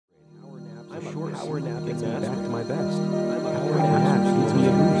short power nap gets me back to my best. Power naps gives me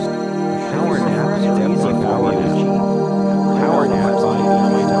a boost. Power naps are easy power to achieve. Power naps body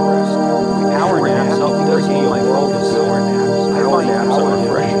beyond my rest. Power naps help me does me my world is power naps. Power naps are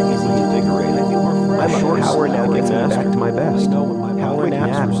refreshing, easy, invigorating. I'm a short power nap gets me back to my best. Power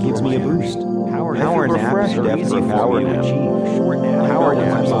naps gives me a boost. Power naps are easy power to achieve. Power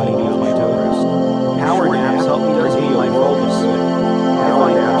naps body beyond my rest. Power naps help me does me my world is good. Power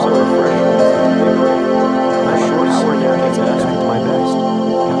naps are refreshing, easy, invigorating. My short power nap gets me back to my best.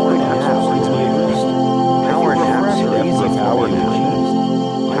 Power naps gives me a boost. Power naps are easy power to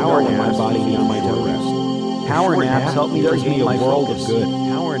achieve. Power naps body beyond my rest. Power naps help me does me a world of good.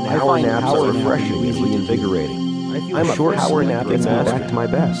 Power naps are refreshing, easy, invigorating. I'm a short power nap gets me back to my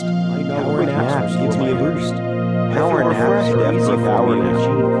best. Power naps gives me a boost. Power naps are easy power to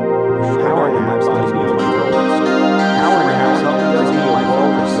achieve. Power naps body beyond my rest. Power naps help me does me a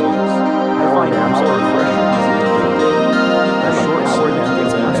world of good. Power naps are refreshing, easy, invigorating. I'm a short power nap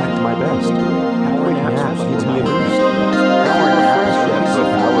gets me back to my best. Power naps gives me a boost. Power naps are easy power to achieve. Power naps body beyond my rest. Power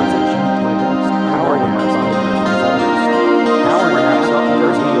naps help me does me a world of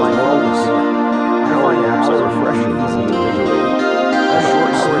good. Power naps are refreshing, easy, invigorating. A short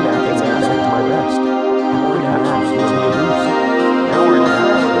power nap gets me back to my best. Power naps gives me a boost. Power naps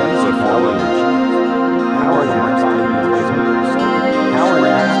are easy power to achieve. Power naps body beyond my rest.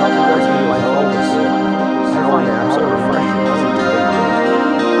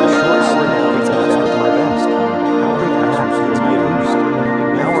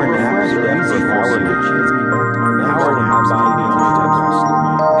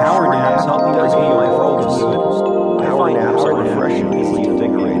 Power naps help me does me a world of good. Power naps are refreshing, easy,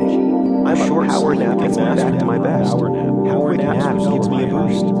 invigorating. A short power nap gets me back to my best. Power naps gives me a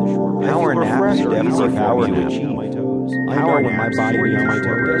boost. Power naps are easy power to achieve. Power naps body beyond my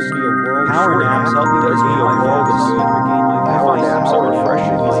rest. Power naps help me does me a world of good. Power naps are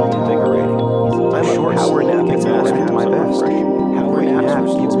refreshing, easy, invigorating. I'm a short power nap gets me back to my best. Power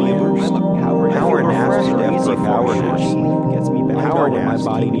naps gives me a boost. Power naps are easy power to achieve. Power when my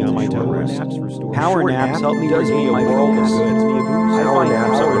body beyond my rest. Power naps help me does me a world of good. Power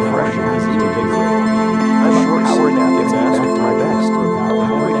naps are refreshing, easy, invigorating. I'm a short power nap gets me back to my best.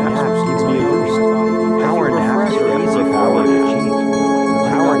 Power naps gives me a boost. Power naps are easy power to achieve.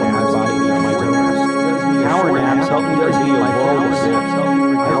 Power naps body beyond my rest. Power naps help me does me a world of good.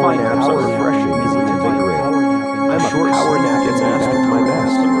 Power naps are refreshing, easy, invigorating. I'm a short power nap gets me back to my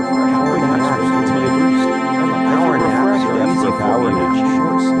best. Power naps gives me a boost. Power naps are easy power to achieve.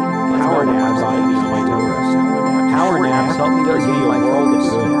 Power naps body beyond my rest. Power naps help me does me a world of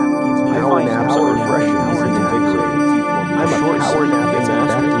good. Power naps are refreshing, easy, invigorating. I'm a short power nap gets me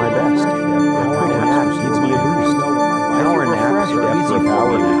back to my best. Power naps gives me a boost. Power naps are easy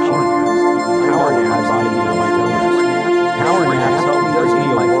power to achieve. Power naps body beyond my rest. Power naps help me does me a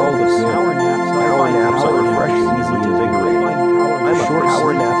world of good. Power naps are refreshing, easy, invigorating. I'm a short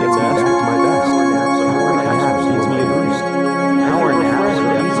power nap gets me back to my best. Power naps gives me a boost. Power naps are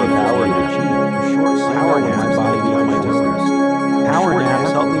easy power to achieve. Power naps body beyond my rest. Power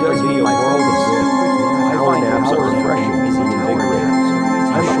naps help me does me a world of good. Power naps are refreshing, easy, invigorating.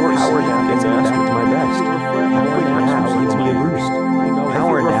 I'm a short power nap gets me back to my best. Power naps gives me a boost.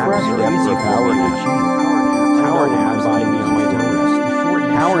 Power naps are easy power to achieve. Power naps body beyond my rest.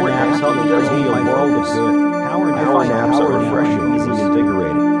 Power naps help me does me a world of good. Power naps are refreshing, easy,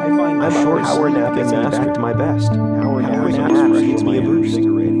 invigorating. I'm a short power nap gets me back to my best. Power naps gives me a boost. Power naps are easy power to achieve. Power naps body beyond my rest. Power naps help me does me a world of good. Power naps are refreshing, easy, invigorating. I'm a short power nap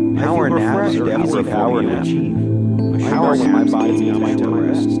gets me back to my best. Power naps gives me a boost. Power naps are easy power to achieve. Power when my body beyond my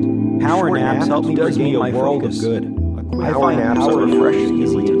rest. Power naps help me does me a world of good. Power naps are refreshing,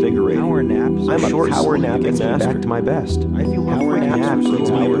 easy, invigorating. I'm a short power nap gets me back to my best. Power naps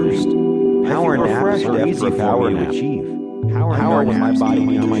gives me a boost. Power naps are easy power to achieve. Power when my body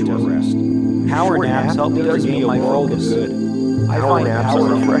beyond my rest. Power naps help me does me a world of good. Power naps are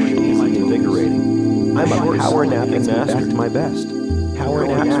refreshing, easy, invigorating. I'm a short power nap gets me back to my best. Power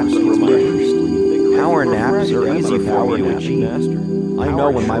naps gives me a boost. Power naps are easy power to achieve. I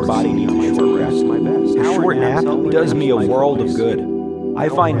know when my body needs a rest. A short nap does me a world of good. I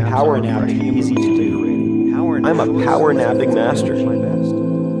find power napping easy to do. I'm a power napping master.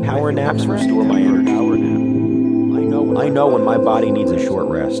 Power naps restore my energy. I know when my body needs a short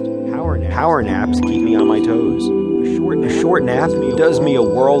rest. Power naps keep me on my toes. A short nap does me a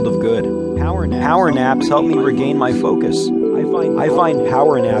world of good. Power naps help me regain my focus. I find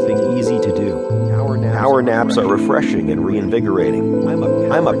power napping easy to do. Power naps are refreshing and reinvigorating.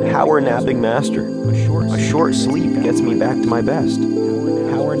 I'm a power napping master. A short sleep gets me back to my best.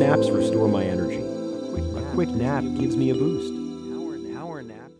 Power naps restore my energy. A quick nap gives me a boost.